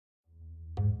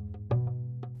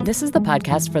This is the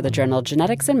podcast for the journal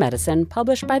Genetics in Medicine,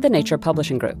 published by the Nature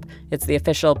Publishing Group. It's the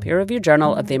official peer-reviewed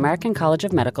journal of the American College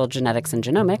of Medical Genetics and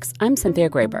Genomics. I'm Cynthia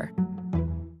Graber.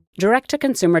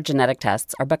 Direct-to-consumer genetic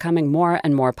tests are becoming more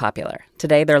and more popular.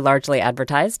 Today, they're largely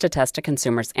advertised to test a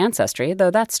consumer's ancestry, though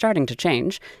that's starting to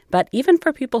change. But even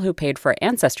for people who paid for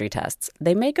ancestry tests,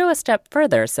 they may go a step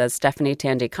further, says Stephanie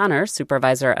Tandy Connor,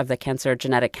 supervisor of the Cancer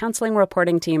Genetic Counseling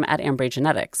Reporting Team at Ambry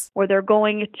Genetics. Or they're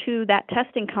going to that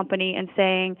testing company and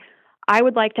saying, I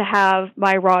would like to have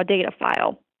my raw data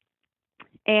file.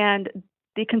 And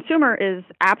the consumer is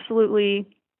absolutely,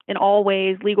 in all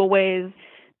ways, legal ways,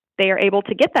 they are able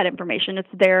to get that information. It's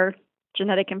their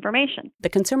genetic information. The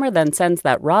consumer then sends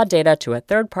that raw data to a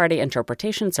third-party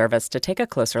interpretation service to take a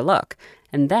closer look.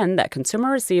 And then that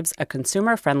consumer receives a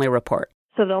consumer-friendly report.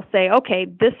 So they'll say, okay,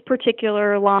 this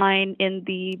particular line in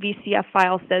the VCF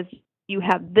file says you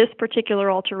have this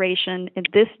particular alteration in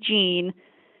this gene,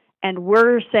 and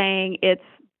we're saying it's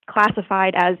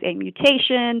classified as a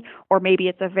mutation, or maybe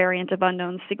it's a variant of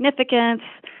unknown significance,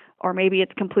 or maybe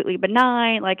it's completely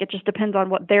benign. It just depends on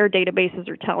what their databases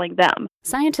are telling them.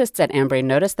 Scientists at Ambry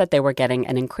noticed that they were getting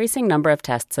an increasing number of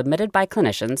tests submitted by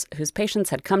clinicians whose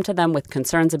patients had come to them with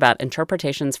concerns about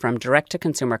interpretations from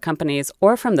direct-to-consumer companies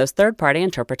or from those third-party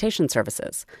interpretation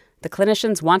services. The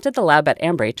clinicians wanted the lab at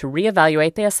Ambry to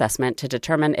reevaluate the assessment to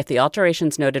determine if the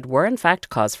alterations noted were in fact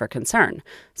cause for concern.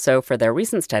 So for their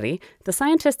recent study, the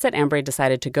scientists at Ambry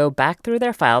decided to go back through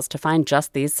their files to find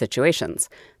just these situations.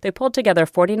 They pulled together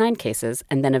 49 cases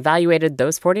and then evaluated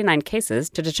those 49 cases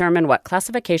to determine what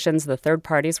classifications the third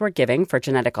parties were giving for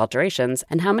genetic alterations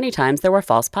and how many times there were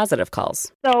false positive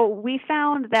calls. So we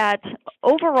found that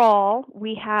overall,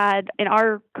 we had, in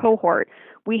our cohort,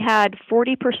 we had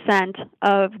 40%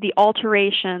 of the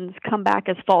alterations come back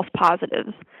as false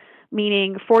positives,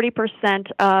 meaning 40%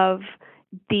 of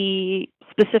the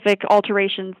specific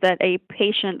alterations that a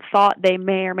patient thought they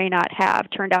may or may not have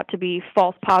turned out to be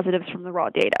false positives from the raw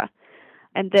data.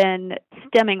 And then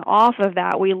stemming off of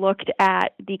that, we looked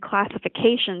at the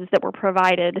classifications that were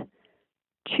provided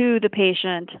to the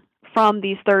patient from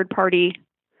these third-party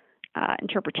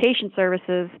interpretation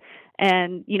services.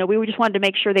 And, we just wanted to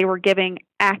make sure they were giving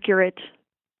accurate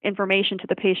information to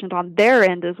the patient on their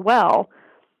end as well.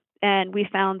 And we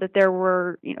found that there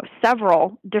were,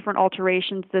 several different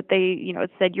alterations that they,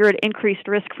 it said you're at increased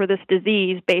risk for this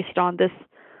disease based on this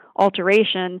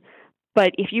alteration.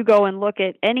 But if you go and look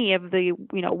at any of the,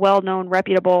 well-known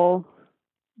reputable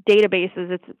databases,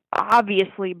 it's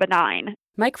obviously benign.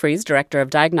 Mike Fries, director of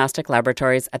diagnostic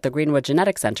laboratories at the Greenwood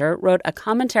Genetics Center, wrote a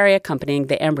commentary accompanying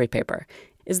the Ambry paper.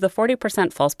 Is the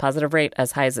 40% false positive rate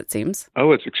as high as it seems?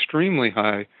 Oh, it's extremely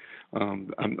high.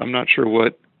 I'm not sure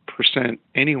what percent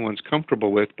anyone's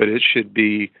comfortable with, but it should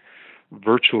be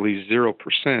virtually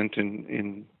 0%.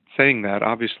 In saying that,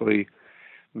 obviously,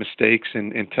 mistakes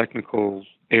and technical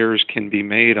errors can be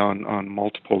made on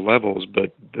multiple levels,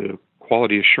 but the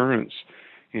quality assurance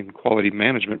and quality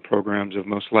management programs of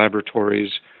most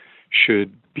laboratories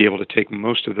should be able to take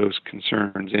most of those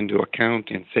concerns into account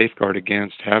and safeguard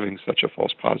against having such a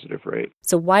false positive rate.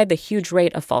 So why the huge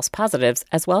rate of false positives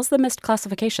as well as the missed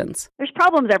classifications? There's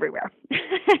problems everywhere.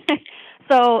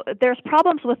 So there's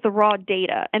problems with the raw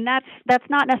data, and that's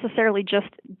not necessarily just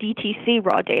DTC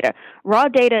raw data. Raw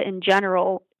data in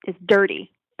general is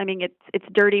dirty. I mean, it's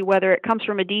dirty whether it comes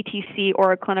from a DTC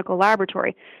or a clinical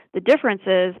laboratory. The difference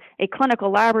is a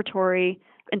clinical laboratory,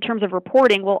 in terms of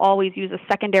reporting, will always use a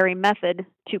secondary method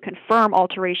to confirm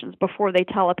alterations before they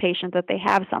tell a patient that they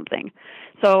have something.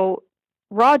 So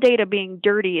raw data being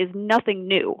dirty is nothing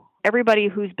new. Everybody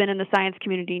who's been in the science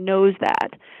community knows that.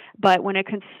 But when a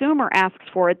consumer asks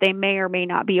for it, they may or may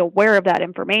not be aware of that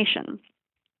information.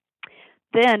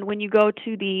 Then when you go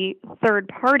to the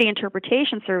third-party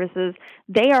interpretation services,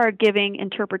 they are giving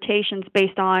interpretations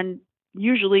based on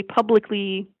usually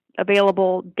publicly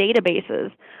available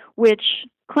databases, which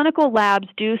clinical labs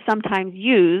do sometimes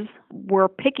use. We're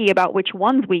picky about which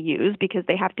ones we use because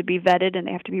they have to be vetted and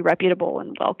they have to be reputable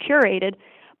and well curated.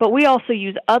 But we also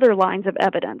use other lines of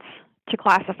evidence to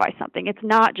classify something. It's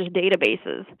not just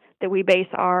databases that we base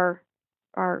our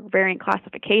variant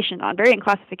classification on. Variant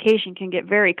classification can get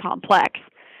very complex.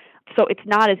 So it's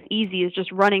not as easy as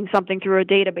just running something through a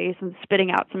database and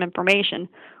spitting out some information,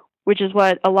 which is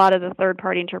what a lot of the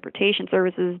third-party interpretation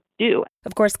services do.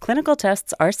 Of course, clinical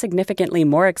tests are significantly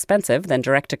more expensive than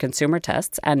direct-to-consumer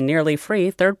tests and nearly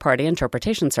free third-party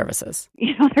interpretation services.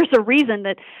 There's a reason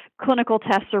that clinical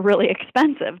tests are really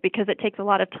expensive because it takes a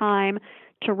lot of time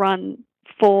to run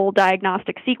full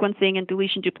diagnostic sequencing and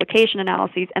deletion duplication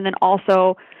analyses, and then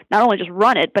also not only just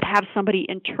run it, but have somebody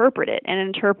interpret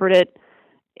it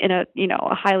in a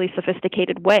highly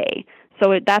sophisticated way.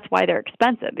 So that's why they're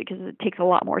expensive, because it takes a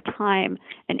lot more time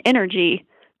and energy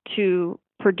to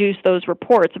produce those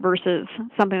reports versus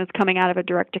something that's coming out of a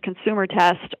direct-to-consumer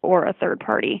test or a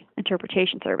third-party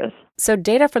interpretation service. So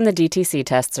data from the DTC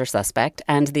tests are suspect,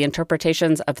 and the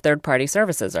interpretations of third-party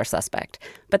services are suspect.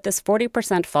 But this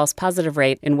 40% false positive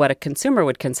rate in what a consumer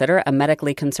would consider a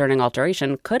medically concerning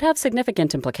alteration could have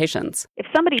significant implications. If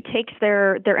somebody takes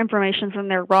their information from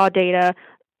their raw data,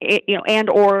 and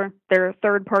or their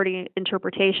third-party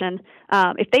interpretation,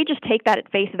 if they just take that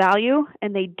at face value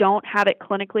and they don't have it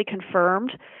clinically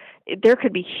confirmed, there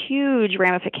could be huge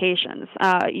ramifications,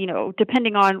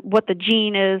 depending on what the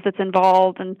gene is that's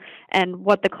involved and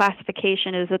what the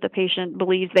classification is that the patient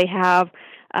believes they have.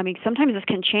 I mean, sometimes this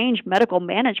can change medical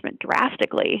management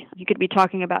drastically. You could be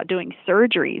talking about doing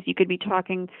surgeries. You could be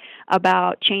talking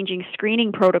about changing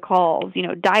screening protocols,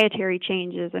 dietary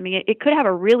changes. I mean, it could have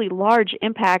a really large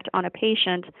impact on a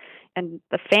patient and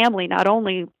the family, not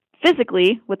only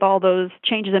physically with all those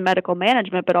changes in medical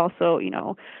management, but also,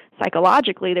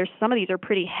 psychologically. Some of these are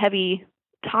pretty heavy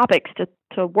topics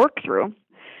to work through.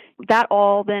 That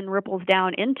all then ripples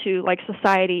down into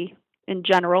society in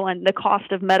general and the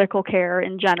cost of medical care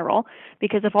in general,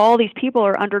 because if all these people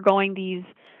are undergoing these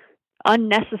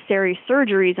unnecessary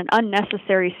surgeries and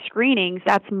unnecessary screenings,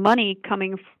 that's money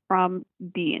coming from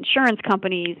the insurance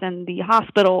companies and the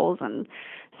hospitals, and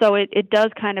so it does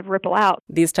kind of ripple out.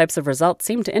 These types of results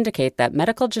seem to indicate that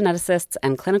medical geneticists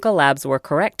and clinical labs were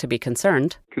correct to be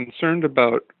concerned. Concerned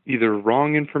about either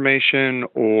wrong information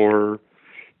or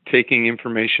taking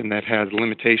information that has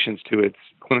limitations to its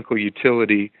clinical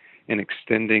utility and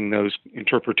extending those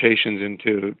interpretations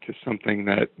into something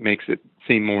that makes it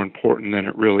seem more important than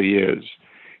it really is.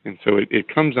 And so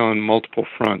it comes on multiple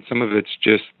fronts. Some of it's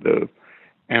just the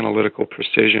analytical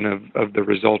precision of the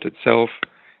result itself,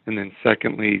 and then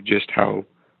secondly, just how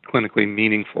clinically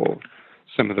meaningful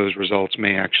some of those results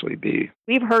may actually be.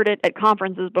 We've heard it at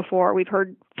conferences before. We've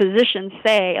heard physicians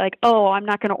say, I'm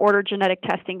not going to order genetic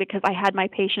testing because I had my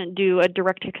patient do a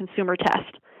direct-to-consumer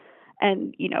test.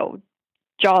 And,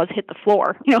 jaws hit the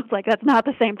floor. It's that's not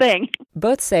the same thing.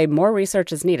 Both say more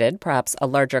research is needed, perhaps a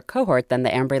larger cohort than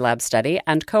the Ambry Lab study,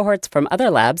 and cohorts from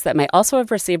other labs that may also have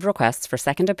received requests for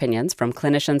second opinions from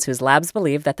clinicians whose labs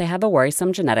believe that they have a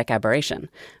worrisome genetic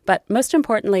aberration. But most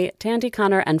importantly, Tandy,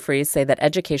 Connor, and Fries say that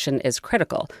education is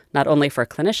critical, not only for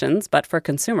clinicians, but for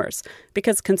consumers,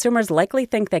 because consumers likely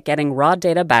think that getting raw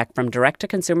data back from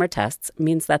direct-to-consumer tests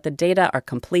means that the data are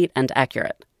complete and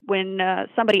accurate. When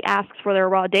somebody asks for their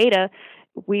raw data,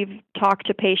 we've talked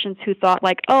to patients who thought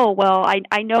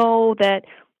I know that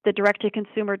the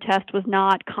direct-to-consumer test was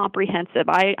not comprehensive.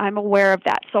 I'm aware of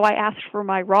that. So I asked for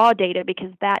my raw data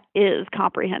because that is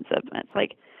comprehensive. And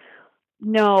it's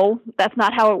no, that's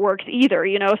not how it works either,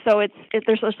 So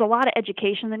there's a lot of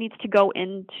education that needs to go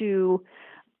into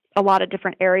a lot of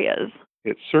different areas.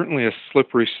 It's certainly a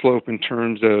slippery slope in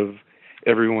terms of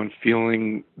everyone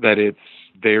feeling that it's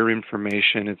their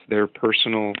information, it's their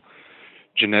personal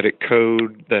genetic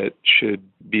code that should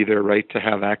be their right to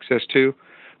have access to.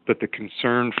 But the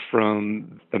concern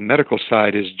from the medical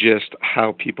side is just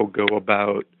how people go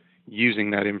about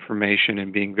using that information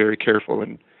and being very careful.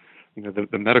 And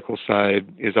the medical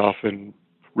side is often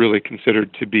really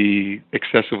considered to be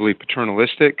excessively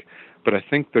paternalistic, but I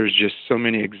think there's just so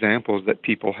many examples that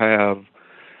people have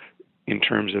in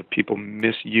terms of people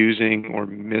misusing or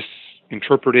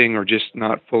misinterpreting or just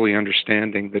not fully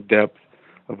understanding the depth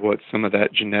of what some of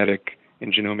that genetic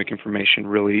and genomic information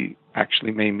really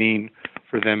actually may mean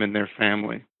for them and their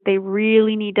family. They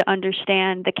really need to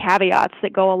understand the caveats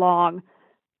that go along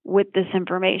with this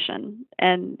information.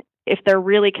 And if they're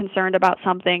really concerned about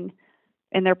something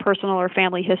in their personal or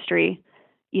family history,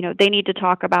 they need to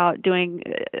talk about doing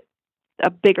a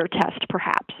bigger test,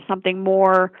 perhaps, something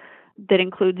more that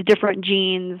includes different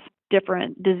genes,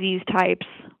 different disease types.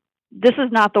 This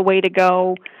is not the way to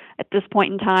go at this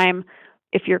point in time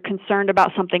if you're concerned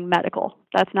about something medical.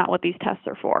 That's not what these tests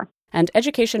are for. And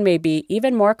education may be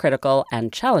even more critical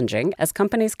and challenging as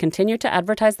companies continue to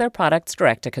advertise their products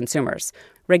direct to consumers.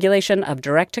 Regulation of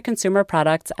direct-to-consumer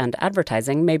products and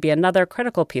advertising may be another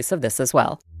critical piece of this as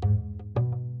well.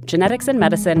 Genetics in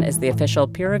Medicine is the official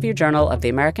peer-reviewed journal of the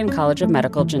American College of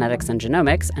Medical Genetics and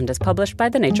Genomics and is published by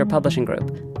the Nature Publishing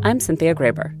Group. I'm Cynthia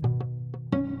Graber.